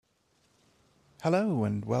Hello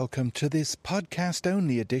and welcome to this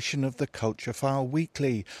podcast-only edition of the Culture File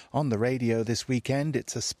Weekly. On the radio this weekend,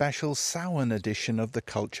 it's a special Samhain edition of the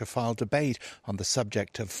Culture File debate on the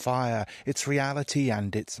subject of fire, its reality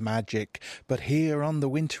and its magic. But here on the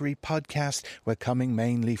Wintry podcast, we're coming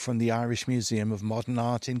mainly from the Irish Museum of Modern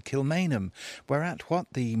Art in Kilmainham. We're at what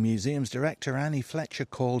the museum's director Annie Fletcher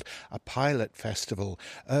called a pilot festival,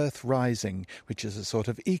 Earth Rising, which is a sort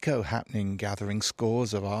of eco-happening gathering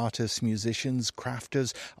scores of artists, musicians,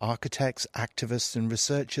 crafters, architects, activists and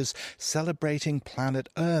researchers celebrating planet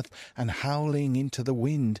Earth and howling into the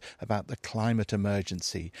wind about the climate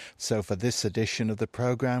emergency. So for this edition of the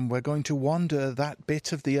programme, we're going to wander that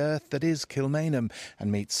bit of the earth that is Kilmainham and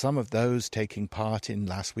meet some of those taking part in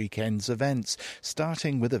last weekend's events,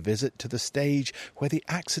 starting with a visit to the stage where the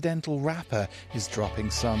Accidental Rapper is dropping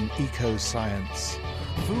some eco-science.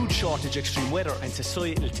 Food shortage, extreme weather and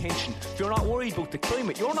societal tension. If you're not worried about the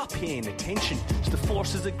climate, you're not paying attention to the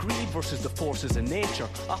forces of greed versus the forces of nature.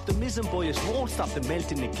 Optimism bias won't stop the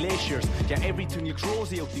melting of glaciers. Yeah, everything looks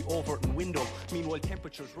rosy out the Overton window. Meanwhile,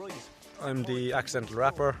 temperatures rise. I'm the Accidental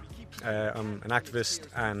Rapper. I'm an activist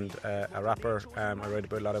and a rapper. I write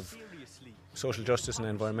about a lot of social justice and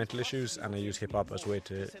environmental issues, and I use hip-hop as a way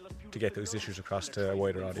to get those issues across to a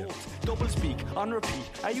wider audience. Double speak, on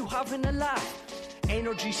repeat, are you having a laugh?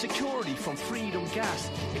 Energy security from Freedom Gas.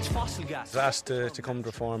 It's fossil gas. I was asked to come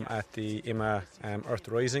perform at the IMA Earth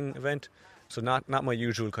Rising event. So not my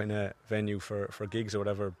usual kind of venue for gigs or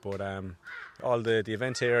whatever, but all the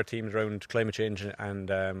events here are themed around climate change and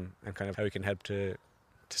kind of how we can help to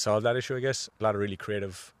solve that issue, I guess. A lot of really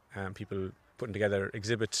creative people putting together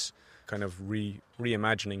exhibits, kind of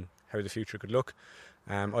reimagining how the future could look.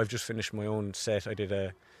 I've just finished my own set. I did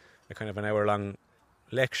a kind of an hour-long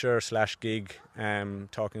lecture/gig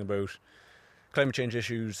talking about climate change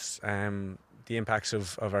issues, the impacts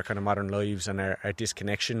of our kind of modern lives and our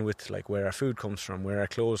disconnection with like where our food comes from, where our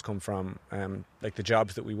clothes come from, like the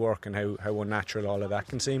jobs that we work and how unnatural all of that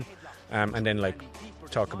can seem, and then like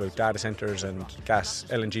talk about data centres and gas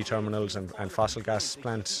LNG terminals and fossil gas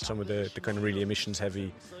plants, some of the kind of really emissions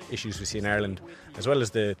heavy issues we see in Ireland, as well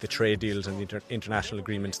as the trade deals and the international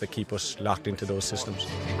agreements that keep us locked into those systems.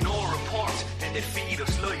 Ignore reports and they feed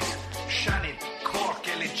us lies. Shannon, Cork,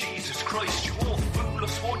 LNG, Jesus Christ, you won't fool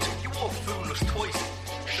us once, you won't fool us twice.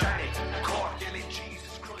 Shannon, Cork, LNG,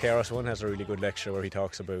 Jesus Christ. KRS-One has a really good lecture where he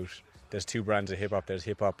talks about there's two brands of hip-hop. There's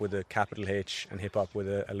hip-hop with a capital H and hip-hop with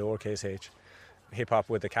a lowercase h. Hip-hop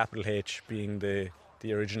with a capital H being the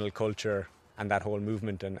original culture and that whole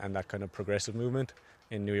movement and that kind of progressive movement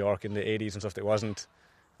in New York in the 80s and stuff. It wasn't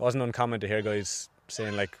uncommon to hear guys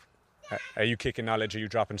saying like, are you kicking knowledge, are you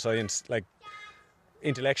dropping science? Like,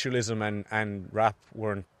 intellectualism and rap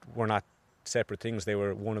were not separate things, they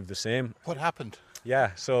were one of the same. What happened?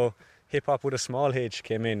 Yeah, so hip-hop with a small h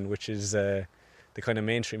came in, which is the kind of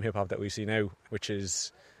mainstream hip-hop that we see now, which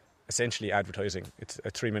is essentially advertising. It's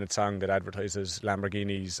a 3-minute song that advertises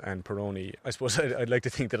Lamborghinis and Peroni. I suppose I'd like to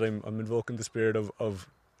think that I'm invoking the spirit of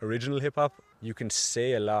original hip-hop. You can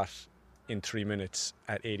say a lot in 3 minutes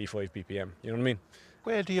at 85 BPM, you know what I mean?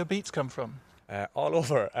 Where do your beats come from? All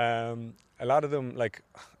over. A lot of them, like,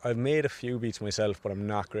 I've made a few beats myself, but I'm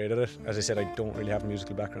not great at it. As I said, I don't really have a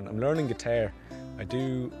musical background. I'm learning guitar. I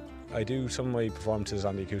do some of my performances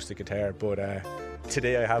on the acoustic guitar, but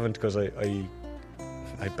today I haven't because I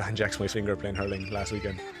banjaxed my finger playing hurling last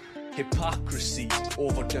weekend. Hypocrisy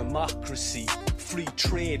over democracy. Free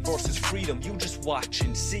trade versus freedom. You just watch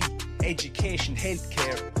and see. Education,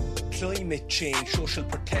 healthcare, climate change, social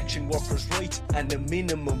protection, workers' rights, and the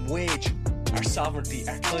minimum wage. Our sovereignty,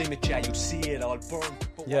 our climate, yeah, you see it all burn.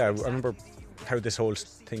 Yeah, I remember how this whole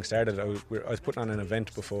thing started. I was putting on an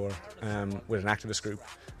event before with an activist group.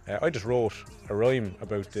 I just wrote a rhyme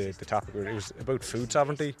about the topic. It was about food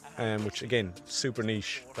sovereignty, which again, super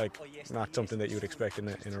niche, like not something that you would expect in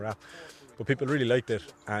a rap. But people really liked it,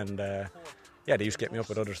 and yeah, they used to get me up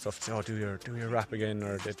with other stuff. Say, do your rap again,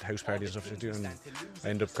 or the house parties and stuff. And I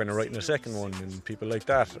ended up kind of writing a second one, and people like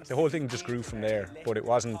that. The whole thing just grew from there. But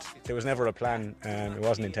there was never a plan. It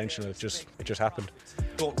wasn't intentional. It just happened.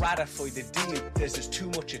 Don't ratify the deal. There's just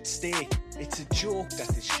too much at stake. It's a joke that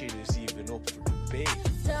this shit is even up for debate.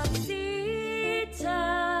 Stop CETA,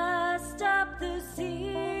 stop the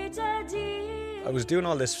CETA deal. I was doing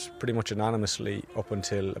all this pretty much anonymously up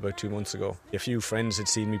until about 2 months ago. A few friends had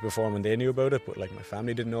seen me perform and they knew about it, but like my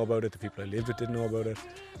family didn't know about it, the people I lived with didn't know about it.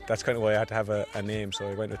 That's kind of why I had to have a name, so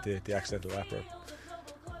I went with the Accidental Rapper.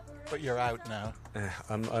 But you're out now.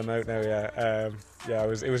 I'm out now, yeah. Yeah,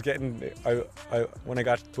 when I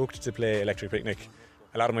got booked to play Electric Picnic,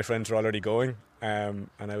 a lot of my friends were already going, and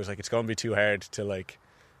I was like, it's going to be too hard to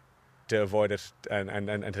to avoid it and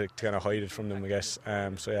to kind of hide it from them, I guess.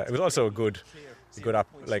 So yeah, it was also a good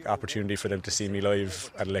opportunity for them to see me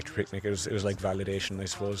live at Electric Picnic. It was like validation, I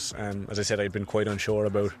suppose. As I said, I'd been quite unsure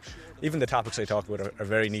about even the topics I talk about are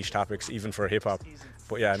very niche topics, even for hip hop.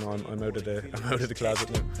 But yeah, no, I'm out of the closet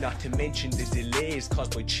now. Not to mention the delays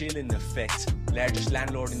caused by chilling effects. Largest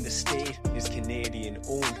landlord in the state is Canadian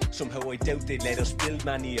owned. Somehow I doubt they'd let us build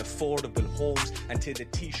many affordable homes until the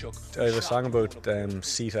Taoiseach. I have a song about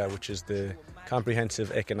CETA, which is the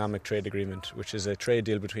Comprehensive Economic Trade Agreement, which is a trade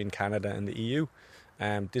deal between Canada and the EU.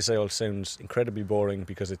 This all sounds incredibly boring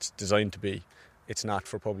because it's designed to be. It's not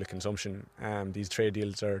for public consumption. These trade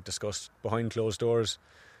deals are discussed behind closed doors.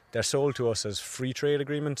 They're sold to us as free trade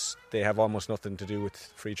agreements. They have almost nothing to do with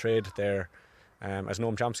free trade. They're, as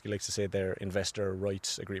Noam Chomsky likes to say, they're investor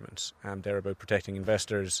rights agreements. They're about protecting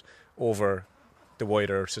investors over the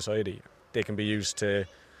wider society. They can be used to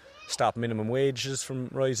stop minimum wages from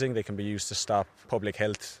rising. They can be used to stop public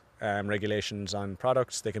health regulations on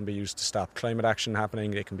products. They can be used to stop climate action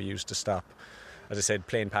happening. They can be used to stop, as I said,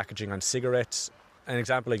 plain packaging on cigarettes. An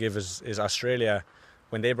example I give is Australia.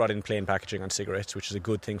 When they brought in plain packaging on cigarettes, which is a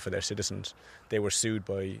good thing for their citizens, they were sued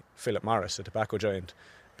by Philip Morris, a tobacco giant,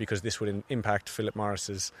 because this would impact Philip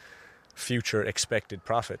Morris's future expected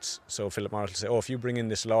profits. So Philip Morris will say, if you bring in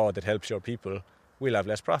this law that helps your people, we'll have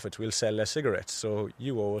less profits, we'll sell less cigarettes, so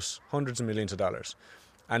you owe us hundreds of millions of dollars.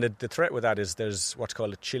 And the threat with that is there's what's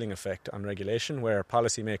called a chilling effect on regulation, where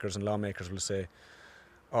policymakers and lawmakers will say,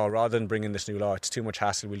 rather than bring in this new law, it's too much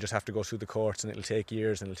hassle, we'll just have to go through the courts and it'll take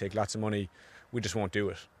years and it'll take lots of money, we just won't do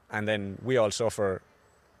it. And then we all suffer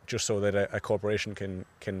just so that a corporation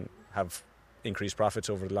can have increased profits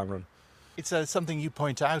over the long run. It's something you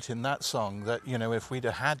point out in that song that, if we'd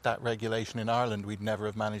have had that regulation in Ireland, we'd never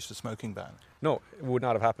have managed a smoking ban. No, it would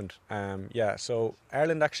not have happened. So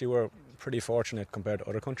Ireland actually were pretty fortunate compared to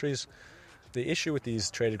other countries. The issue with these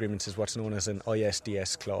trade agreements is what's known as an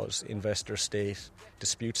ISDS clause, Investor State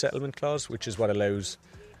Dispute Settlement Clause, which is what allows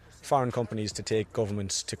foreign companies to take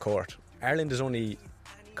governments to court. Ireland is only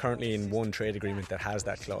currently in one trade agreement that has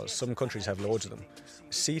that clause. Some countries have loads of them.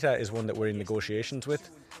 CETA is one that we're in negotiations with.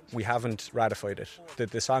 We haven't ratified it.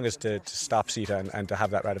 The song is to stop CETA and to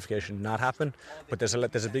have that ratification not happen. But there's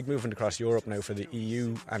a big movement across Europe now for the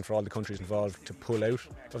EU and for all the countries involved to pull out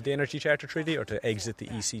of the Energy Charter Treaty or to exit the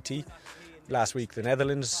ECT. Last week the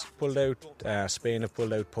Netherlands pulled out, Spain have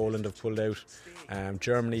pulled out, Poland have pulled out,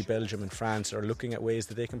 Germany, Belgium and France are looking at ways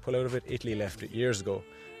that they can pull out of it. Italy left it years ago.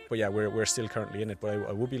 But yeah, we're still currently in it. But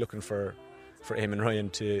I would be looking for Eamon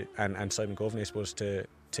Ryan and Simon Coveney, I suppose, to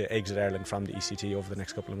exit Ireland from the ECT over the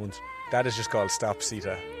next couple of months. That is just called Stop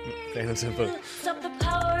CETA, plain and simple. Stop the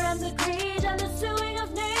power and the greed and the suing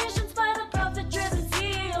of nations by the profit-driven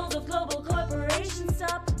CEOs of global corporations.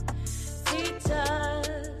 Stop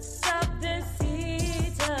CETA, stop the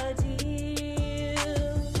CETA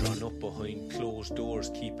deal. Run up behind closed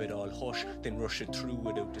doors, keep it all hush, then rush it through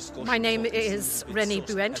without discussion. My name is Rennie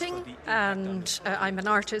Buenting, and I'm an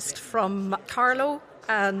artist from Carlow.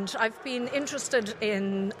 And I've been interested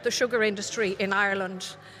in the sugar industry in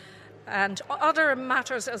Ireland and other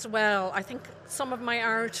matters as well. I think some of my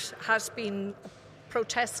art has been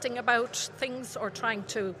protesting about things or trying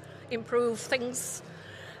to improve things,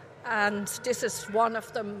 and this is one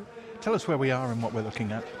of them. Tell us where we are and what we're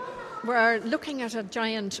looking at. We're looking at a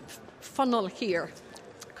giant funnel here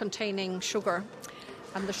containing sugar,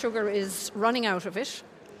 and the sugar is running out of it,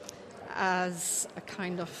 as a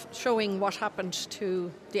kind of showing what happened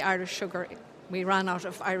to the Irish sugar. We ran out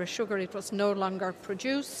of Irish sugar. It was no longer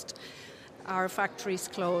produced. Our factories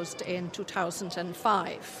closed in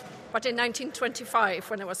 2005. But in 1925,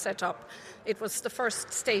 when it was set up, it was the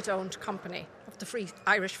first state-owned company of the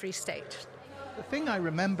Irish Free State. The thing I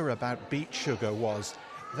remember about beet sugar was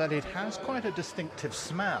that it has quite a distinctive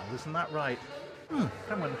smell. Isn't that right?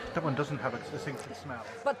 That one doesn't have a distinctive smell.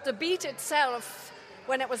 But the beet itself,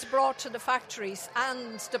 when it was brought to the factories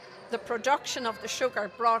and the production of the sugar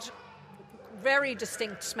brought very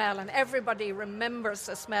distinct smell, and everybody remembers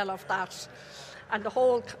the smell of that, and the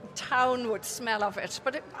whole town would smell of it.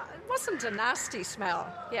 But it wasn't a nasty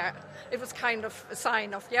smell. Yeah, it was kind of a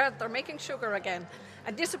sign of, they're making sugar again.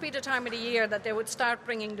 And this would be the time of the year that they would start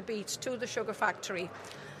bringing the beet to the sugar factory.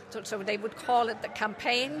 So they would call it the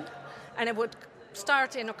campaign, and it would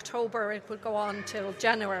start in October. It would go on till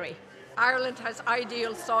January. Ireland has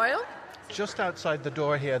ideal soil. Just outside the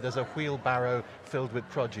door here, there's a wheelbarrow filled with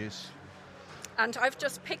produce. And I've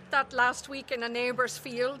just picked that last week in a neighbour's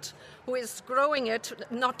field who is growing it,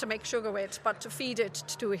 not to make sugar with, but to feed it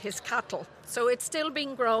to his cattle. So it's still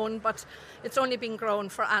being grown, but it's only being grown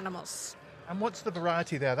for animals. And what's the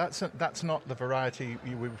variety there? That's not the variety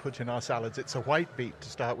we would put in our salads. It's a white beet to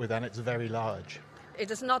start with, and it's very large.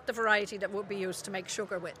 It is not the variety that would be used to make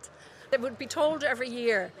sugar with. They would be told every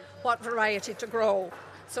year what variety to grow.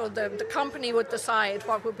 So the company would decide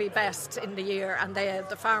what would be best in the year, and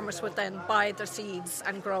the farmers would then buy the seeds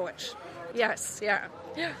and grow it. Yes, yeah.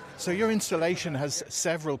 So your installation has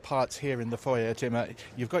several parts here in the foyer, Tim.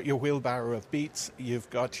 You've got your wheelbarrow of beets, you've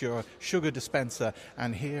got your sugar dispenser,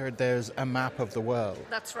 and here there's a map of the world.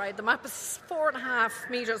 That's right. The map is 4.5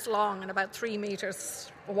 metres long and about 3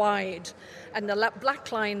 metres wide. And the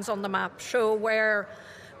black lines on the map show where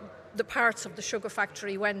the parts of the sugar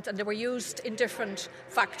factory went, and they were used in different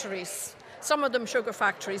factories. Some of them sugar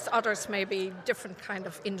factories, others maybe different kind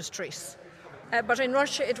of industries. But in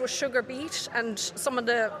Russia it was sugar beet, and some of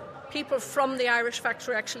the people from the Irish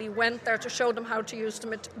factory actually went there to show them how to use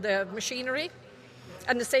the machinery.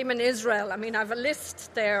 And the same in Israel. I mean, I have a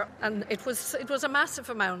list there, and it was a massive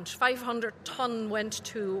amount. 500 tonne went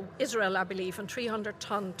to Israel, I believe, and 300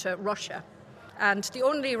 tonne to Russia. And the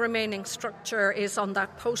only remaining structure is on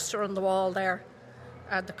that poster on the wall there,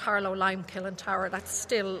 the Carlow Lime Kiln Tower. That's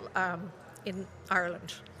still in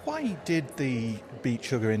Ireland. Why did the beet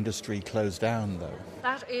sugar industry close down, though?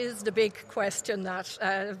 That is the big question that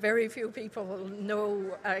very few people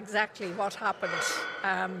know exactly what happened.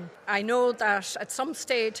 I know that at some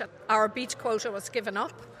stage our beet quota was given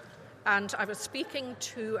up, and I was speaking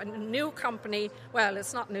to a new company. Well,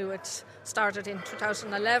 it's not new, it started in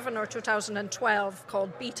 2011 or 2012,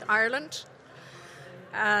 called Beet Ireland.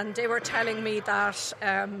 And they were telling me that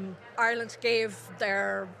Ireland gave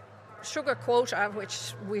their sugar quota,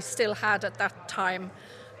 which we still had at that time,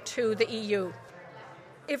 to the EU.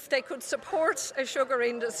 If they could support a sugar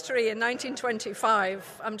industry in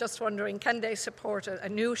 1925, I'm just wondering, can they support a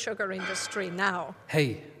new sugar industry now?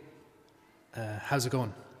 Hey, how's it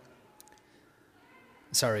going?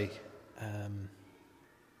 Sorry, I'm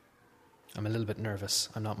a little bit nervous.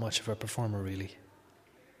 I'm not much of a performer, really.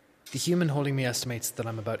 The human holding me estimates that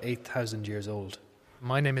I'm about 8,000 years old.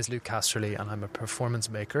 My name is Luke Casterly, and I'm a performance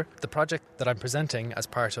maker. The project that I'm presenting as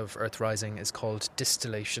part of Earth Rising is called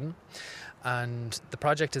Distillation, and the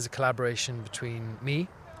project is a collaboration between me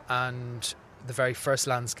and the very first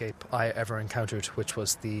landscape I ever encountered, which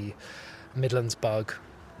was the Midlands Bog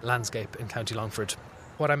landscape in County Longford.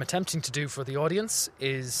 What I'm attempting to do for the audience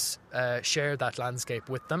is share that landscape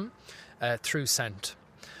with them through scent.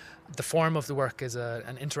 The form of the work is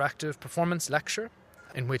an interactive performance lecture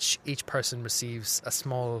in which each person receives a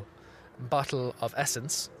small bottle of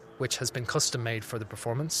essence, which has been custom made for the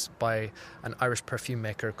performance by an Irish perfume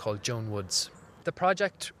maker called Joan Woods. The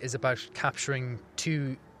project is about capturing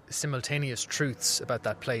two simultaneous truths about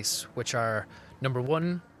that place, which are, number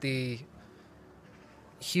one, the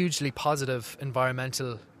hugely positive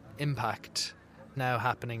environmental impact now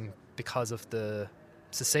happening because of the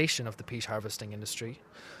cessation of the peat harvesting industry,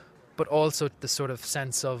 but also the sort of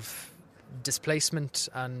sense of displacement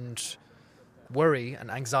and worry and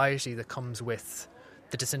anxiety that comes with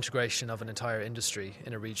the disintegration of an entire industry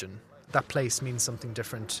in a region. That place means something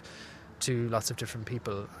different to lots of different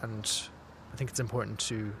people, and I think it's important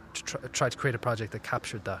to try to create a project that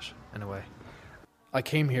captured that in a way. I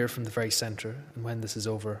came here from the very centre, and when this is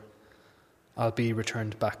over, I'll be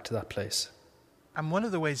returned back to that place. And one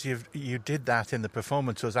of the ways you did that in the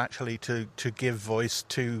performance was actually to give voice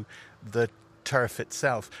to the turf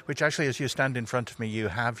itself, which actually, as you stand in front of me, you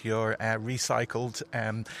have your recycled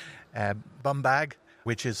bum bag,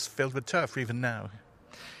 which is filled with turf even now.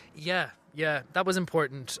 Yeah, that was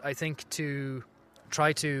important, I think, to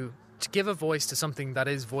try to give a voice to something that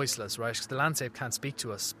is voiceless, right? Because the landscape can't speak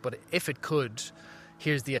to us, but if it could,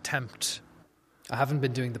 here's the attempt. I haven't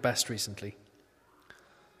been doing the best recently.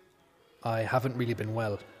 I haven't really been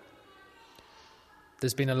well.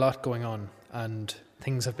 There's been a lot going on, and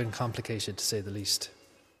things have been complicated, to say the least.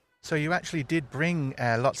 So you actually did bring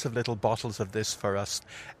lots of little bottles of this for us.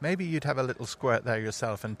 Maybe you'd have a little squirt there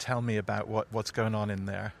yourself and tell me about what's going on in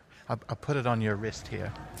there. I'll put it on your wrist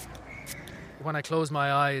here. When I close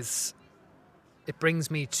my eyes, it brings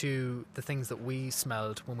me to the things that we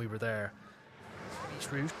smelled when we were there.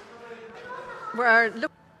 Beetroot.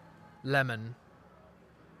 Lemon.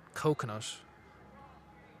 Coconut.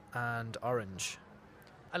 And orange.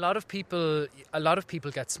 A lot of people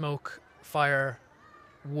get smoke, fire,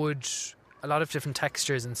 wood, a lot of different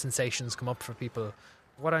textures and sensations come up for people.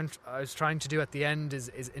 What I was trying to do at the end is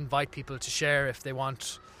invite people to share, if they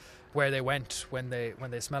want, where they went when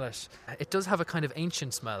they smell it. It does have a kind of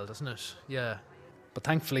ancient smell, doesn't it? Yeah. But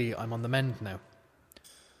thankfully I'm on the mend now.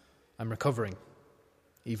 I'm recovering,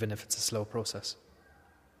 even if it's a slow process.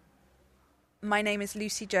 My name is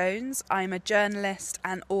Lucy Jones. I'm a journalist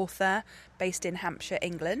and author based in Hampshire,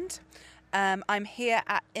 England. I'm here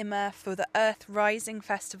at IMA for the Earth Rising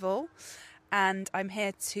Festival, and I'm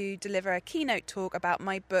here to deliver a keynote talk about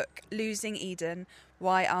my book, Losing Eden,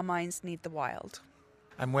 Why Our Minds Need the Wild.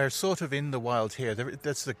 And we're sort of in the wild here.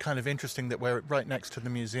 That's the kind of interesting that we're right next to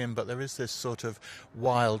the museum, but there is this sort of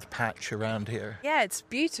wild patch around here. Yeah, it's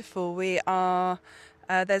beautiful. We are...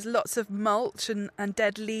 there's lots of mulch and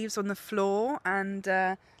dead leaves on the floor, and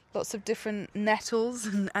lots of different nettles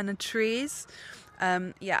and trees.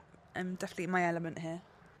 I'm definitely in my element here.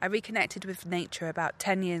 I reconnected with nature about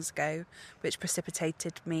 10 years ago, which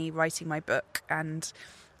precipitated me writing my book and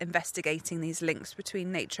investigating these links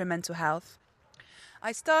between nature and mental health.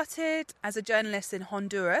 I started as a journalist in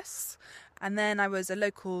Honduras, and then I was a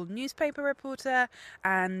local newspaper reporter,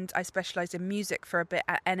 and I specialised in music for a bit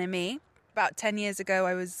at NME. About 10 years ago,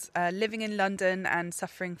 I was living in London and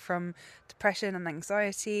suffering from depression and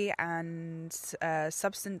anxiety and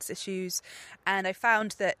substance issues. And I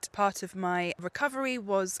found that part of my recovery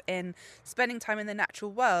was in spending time in the natural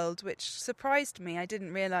world, which surprised me. I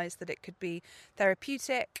didn't realise that it could be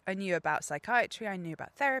therapeutic. I knew about psychiatry, I knew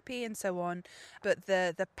about therapy and so on. But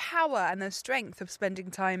the power and the strength of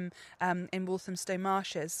spending time in Walthamstow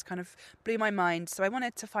Marshes kind of blew my mind. So I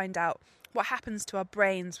wanted to find out what happens to our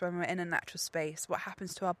brains when we're in a natural space, what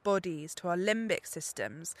happens to our bodies, to our limbic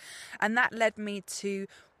systems. And that led me to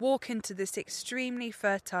walk into this extremely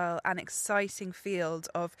fertile and exciting field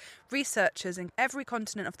of researchers in every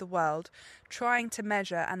continent of the world trying to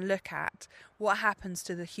measure and look at what happens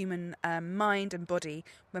to the human mind and body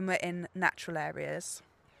when we're in natural areas.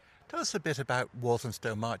 Tell us a bit about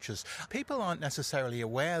Walthamstow Marshes. People aren't necessarily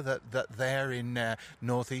aware that there in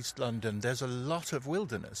northeast London there's a lot of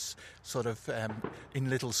wilderness, sort of in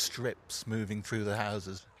little strips moving through the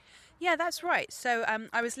houses. Yeah, that's right. So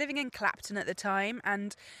I was living in Clapton at the time,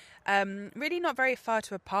 and really not very far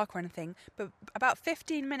to a park or anything, but about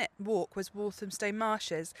 15-minute walk was Walthamstow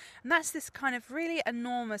Marshes. And that's this kind of really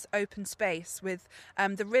enormous open space with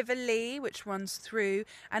the River Lee, which runs through,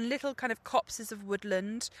 and little kind of copses of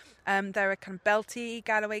woodland. There are kind of belty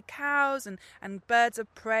Galloway cows and birds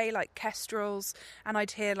of prey like kestrels, and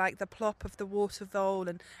I'd hear like the plop of the water vole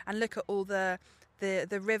and look at all the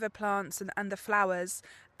river plants and the flowers.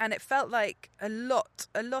 And it felt like a lot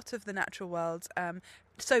of the natural world,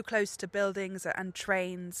 so close to buildings and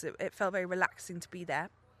trains. It felt very relaxing to be there.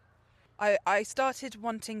 I started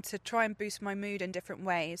wanting to try and boost my mood in different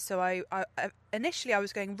ways. So I initially I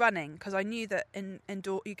was going running because I knew that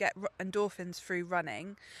you get endorphins through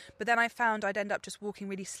running. But then I found I'd end up just walking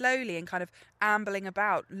really slowly and kind of ambling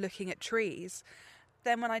about looking at trees.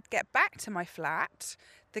 Then when I'd get back to my flat,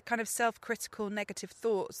 the kind of self-critical negative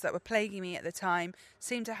thoughts that were plaguing me at the time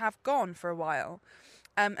seemed to have gone for a while.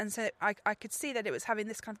 And so I could see that it was having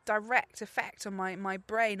this kind of direct effect on my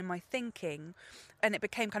brain and my thinking. And it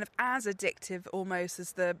became kind of as addictive almost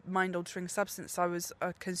as the mind-altering substance I was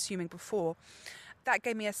consuming before. That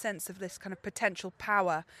gave me a sense of this kind of potential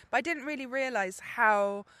power. But I didn't really realise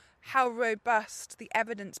how robust the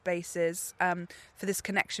evidence base is for this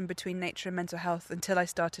connection between nature and mental health until I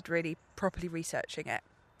started really properly researching it.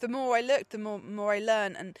 The more I looked, the more I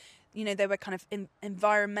learned, and there were kind of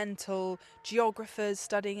environmental geographers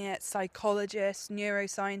studying it, psychologists,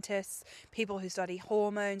 neuroscientists, people who study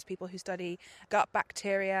hormones, people who study gut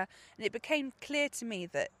bacteria, and it became clear to me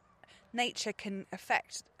that nature can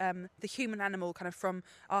affect the human animal kind of from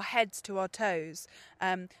our heads to our toes.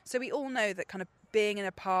 So we all know that kind of being in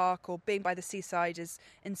a park or being by the seaside is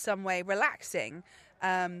in some way relaxing.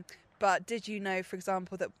 But did you know, for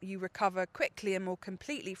example, that you recover quickly and more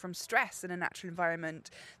completely from stress in a natural environment?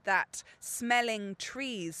 That smelling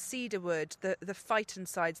trees, cedar wood, the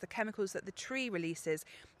phytoncides, the chemicals that the tree releases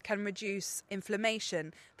can reduce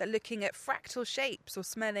inflammation, that looking at fractal shapes or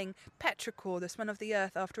smelling petrichor, the smell of the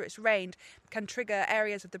earth after it's rained, can trigger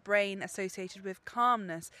areas of the brain associated with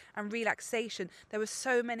calmness and relaxation. There were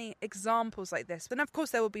so many examples like this. And of course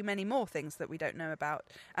there will be many more things that we don't know about.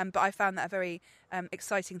 But I found that a very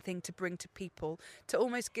exciting thing to bring to people, to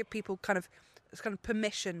almost give people kind of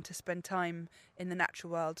permission to spend time in the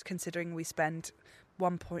natural world, considering we spend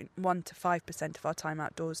 1.1 to 5% of our time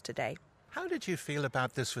outdoors today. How did you feel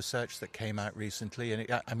about this research that came out recently? And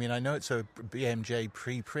I know it's a BMJ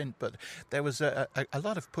preprint, but there was a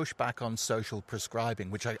lot of pushback on social prescribing,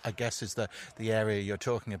 which I guess is the area you're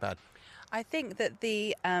talking about. I think that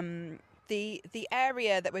the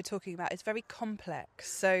area that we're talking about is very complex.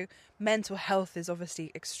 So mental health is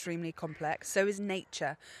obviously extremely complex. So is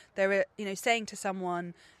nature. There are, saying to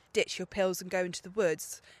someone, ditch your pills and go into the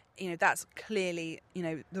woods that's clearly,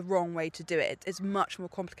 the wrong way to do it. It's much more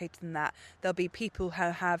complicated than that. There'll be people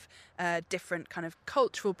who have different kind of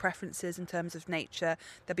cultural preferences in terms of nature.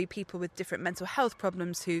 There'll be people with different mental health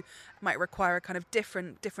problems who might require a kind of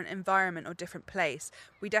different environment or different place.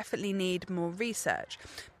 We definitely need more research.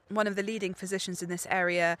 One of the leading physicians in this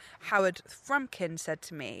area, Howard Frumkin, said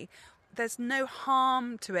to me, there's no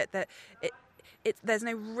harm to it, that there's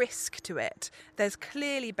no risk to it. There's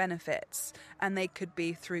clearly benefits, and they could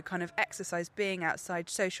be through kind of exercise, being outside,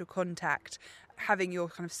 social contact, having your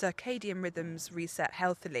kind of circadian rhythms reset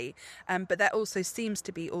healthily. But there also seems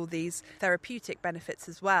to be all these therapeutic benefits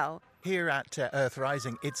as well. Here at Earth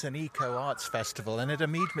Rising, it's an eco-arts festival, and it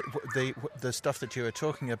immediately, the stuff that you were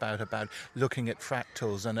talking about looking at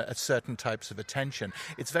fractals and at certain types of attention,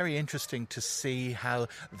 it's very interesting to see how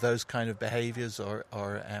those kind of behaviours or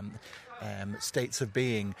states of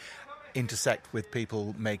being intersect with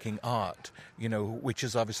people making art, which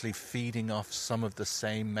is obviously feeding off some of the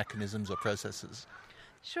same mechanisms or processes.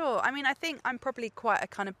 Sure. I mean, I think I'm probably quite a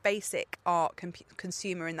kind of basic art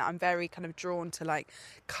consumer in that I'm very kind of drawn to like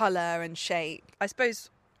colour and shape. I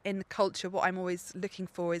suppose in culture what I'm always looking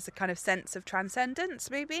for is a kind of sense of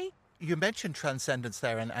transcendence, maybe. You mentioned transcendence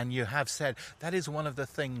there, and you have said that is one of the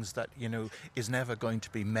things that, is never going to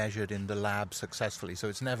be measured in the lab successfully. So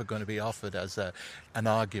it's never going to be offered as an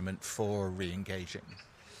argument for re-engaging.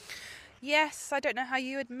 Yes, I don't know how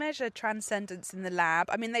you would measure transcendence in the lab.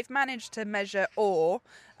 I mean, they've managed to measure awe.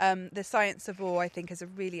 The science of awe, I think, is a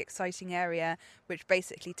really exciting area, which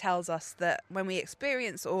basically tells us that when we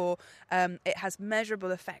experience awe, it has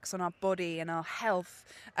measurable effects on our body and our health,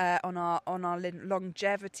 on our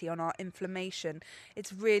longevity, on our inflammation.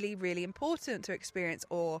 It's really, really important to experience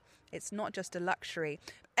awe. It's not just a luxury.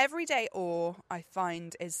 Everyday awe, I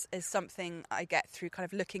find, is something I get through kind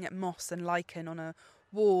of looking at moss and lichen on a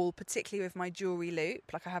wall, particularly with my jewellery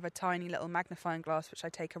loupe. Like I have a tiny little magnifying glass which I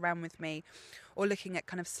take around with me, or looking at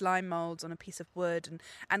kind of slime moulds on a piece of wood,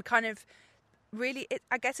 and kind of really,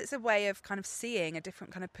 I guess it's a way of kind of seeing a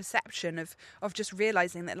different kind of perception of just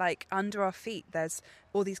realising that like under our feet there's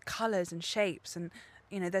all these colours and shapes, and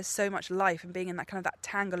there's so much life, and being in that kind of that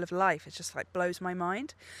tangle of life, it just like blows my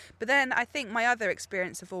mind. But then I think my other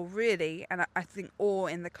experience of awe really, and I think awe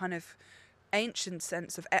in the kind of ancient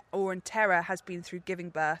sense of awe and terror, has been through giving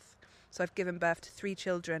birth. So I've given birth to 3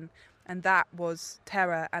 children, and that was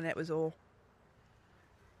terror and it was awe.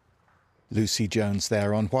 Lucy Jones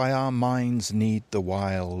there on Why Our Minds Need the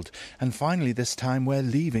Wild. And finally this time we're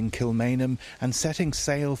leaving Kilmainham and setting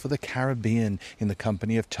sail for the Caribbean in the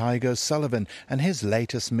company of Tygo Sullivan and his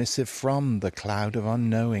latest missive from the Cloud of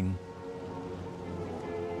Unknowing.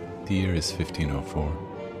 The year is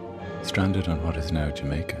 1504. Stranded on what is now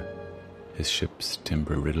Jamaica, his ship's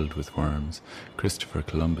timber riddled with worms, Christopher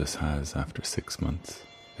Columbus has, after 6 months,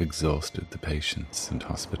 exhausted the patience and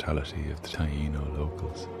hospitality of the Taino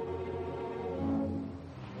locals.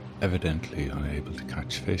 Evidently unable to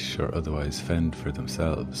catch fish or otherwise fend for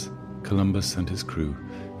themselves, Columbus and his crew,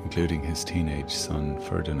 including his teenage son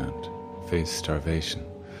Ferdinand, face starvation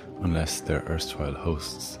unless their erstwhile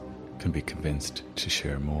hosts can be convinced to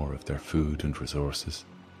share more of their food and resources.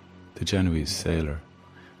 The Genoese sailor,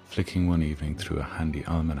 flicking one evening through a handy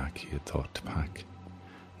almanac he had thought to pack,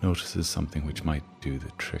 notices something which might do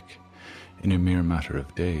the trick. In a mere matter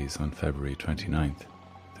of days, on February 29th,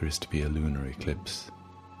 there is to be a lunar eclipse.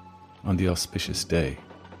 On the auspicious day,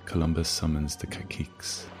 Columbus summons the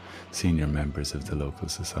caciques, senior members of the local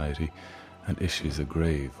society, and issues a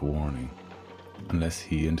grave warning. Unless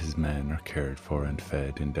he and his men are cared for and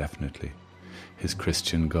fed indefinitely, his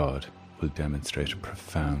Christian God will demonstrate a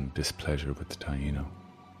profound displeasure with the Taino.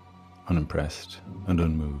 Unimpressed and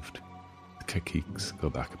unmoved, the caciques go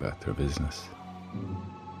back about their business.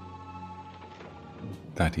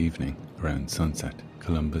 That evening, around sunset,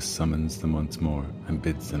 Columbus summons them once more and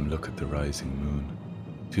bids them look at the rising moon.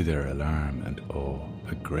 To their alarm and awe,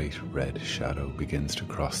 a great red shadow begins to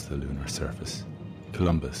cross the lunar surface.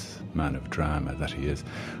 Columbus, man of drama that he is,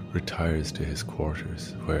 retires to his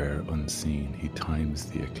quarters, where, unseen, he times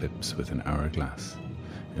the eclipse with an hourglass,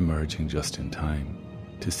 emerging just in time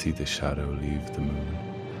to see the shadow leave the moon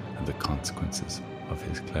and the consequences of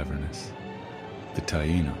his cleverness. The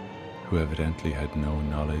Taino, who evidently had no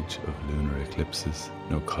knowledge of lunar eclipses,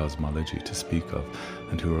 no cosmology to speak of,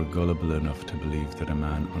 and who were gullible enough to believe that a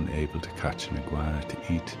man unable to catch an iguana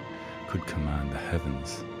to eat could command the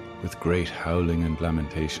heavens, with great howling and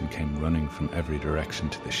lamentation came running from every direction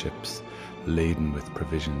to the ships, laden with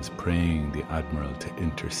provisions, praying the admiral to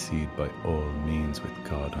intercede by all means with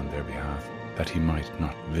God on their behalf, that he might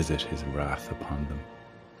not visit his wrath upon them.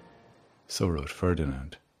 So wrote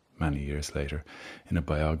Ferdinand, many years later, in a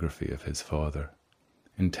biography of his father.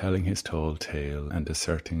 In telling his tall tale and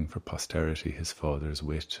asserting for posterity his father's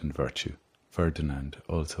wit and virtue, Ferdinand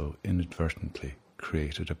also inadvertently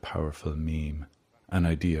created a powerful meme, an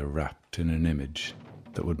idea wrapped in an image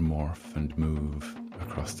that would morph and move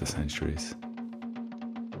across the centuries.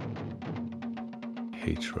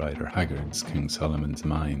 H. Rider Haggard's King Solomon's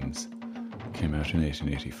Mines came out in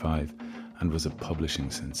 1885 and was a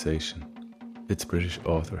publishing sensation. Its British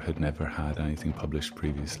author had never had anything published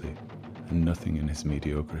previously, and nothing in his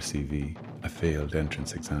mediocre CV, a failed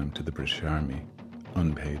entrance exam to the British Army,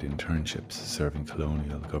 unpaid internships serving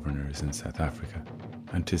colonial governors in South Africa,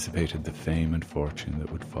 anticipated the fame and fortune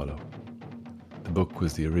that would follow. The book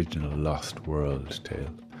was the original Lost World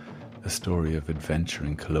tale, a story of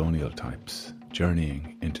adventuring colonial types,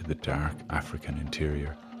 journeying into the dark African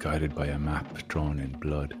interior, guided by a map drawn in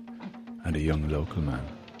blood, and a young local man,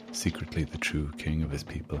 secretly the true king of his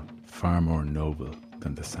people, far more noble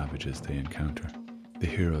than the savages they encounter. The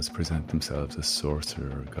heroes present themselves as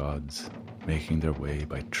sorcerer gods, making their way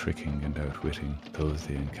by tricking and outwitting those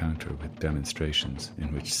they encounter with demonstrations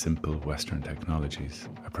in which simple Western technologies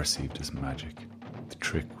are perceived as magic. The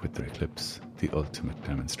trick with the eclipse, the ultimate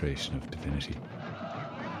demonstration of divinity.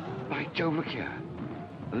 By Jove, look here.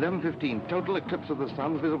 11:15, total eclipse of the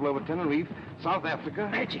sun, visible over Tenerife, South Africa.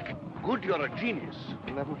 Magic. Good, you're a genius.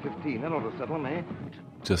 11:15, that ought to settle him, eh?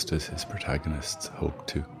 Just as his protagonists hoped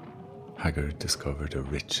to, Haggard discovered a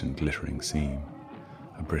rich and glittering seam,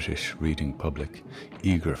 a British reading public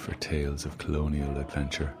eager for tales of colonial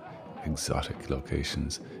adventure, exotic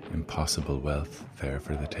locations, impossible wealth there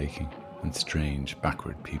for the taking, and strange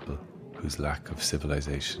backward people whose lack of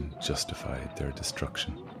civilization justified their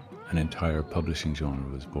destruction. An entire publishing genre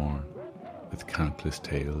was born, with countless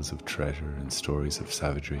tales of treasure and stories of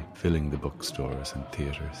savagery filling the bookstores and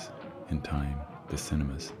theatres, in time the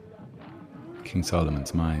cinemas. King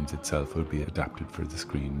Solomon's Mines itself would be adapted for the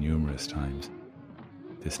screen numerous times,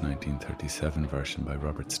 this 1937 version by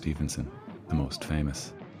Robert Stevenson, the most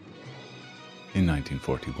famous. In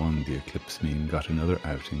 1941, the eclipse meme got another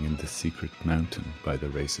outing in The Secret Mountain by the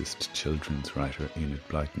racist children's writer Enid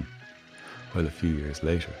Blyton, while a few years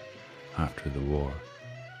later, after the war,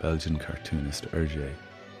 Belgian cartoonist Hergé,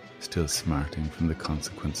 still smarting from the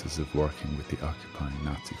consequences of working with the occupying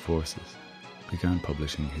Nazi forces, began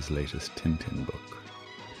publishing his latest Tintin book,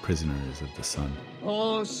 Prisoners of the Sun.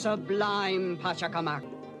 O sublime Pachacamac,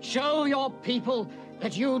 show your people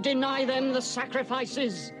that you deny them the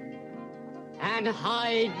sacrifices and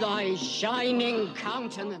hide thy shining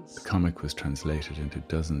countenance. The comic was translated into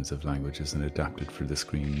dozens of languages and adapted for the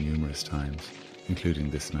screen numerous times, including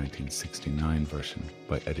this 1969 version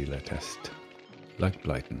by Eddie Lateste. Like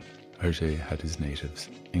Blyton, Hergé had his natives,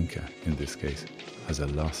 Inca in this case, as a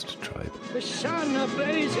lost tribe. The sun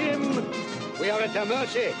obeys him. We are at their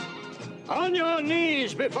mercy. On your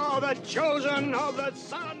knees before the chosen of the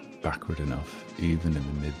sun. Backward enough, even in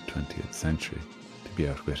the mid-20th century, to be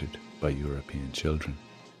outwitted by European children.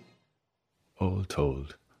 All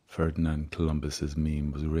told, Ferdinand Columbus's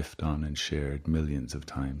meme was riffed on and shared millions of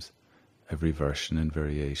times. Every version and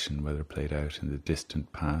variation, whether played out in the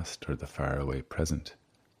distant past or the faraway present,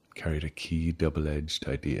 carried a key double-edged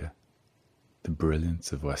idea: the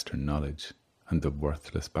brilliance of Western knowledge and the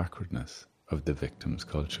worthless backwardness of the victim's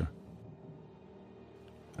culture.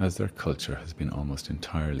 As their culture has been almost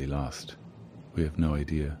entirely lost, we have no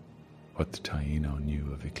idea what the Taino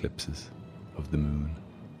knew of eclipses, of the moon,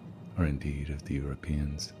 or indeed of the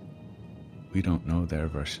Europeans. We don't know their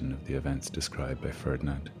version of the events described by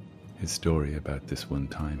Ferdinand, his story about this one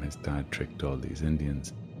time his dad tricked all these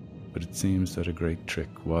Indians, but it seems that a great trick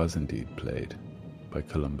was indeed played by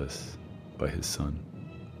Columbus, by his son,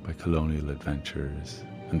 by colonial adventurers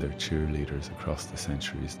and their cheerleaders across the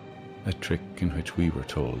centuries, a trick in which we were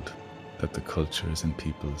told that the cultures and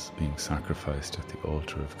peoples being sacrificed at the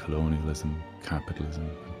altar of colonialism, capitalism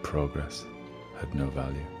and progress had no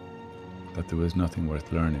value, that there was nothing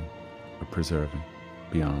worth learning or preserving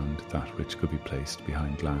beyond that which could be placed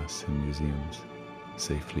behind glass in museums,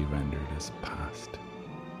 safely rendered as past.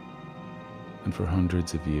 And for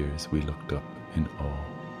hundreds of years we looked up in awe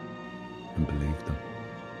and believed them.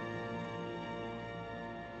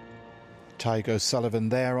 Tygo Sullivan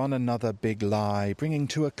there on Another Big Lie, bringing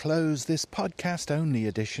to a close this podcast-only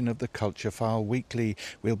edition of the Culture File Weekly.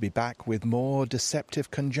 We'll be back with more deceptive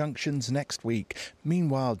conjunctions next week.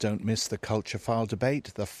 Meanwhile, don't miss the Culture File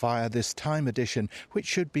Debate, the Fire This Time edition, which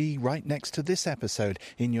should be right next to this episode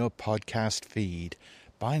in your podcast feed.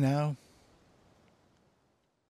 Bye now.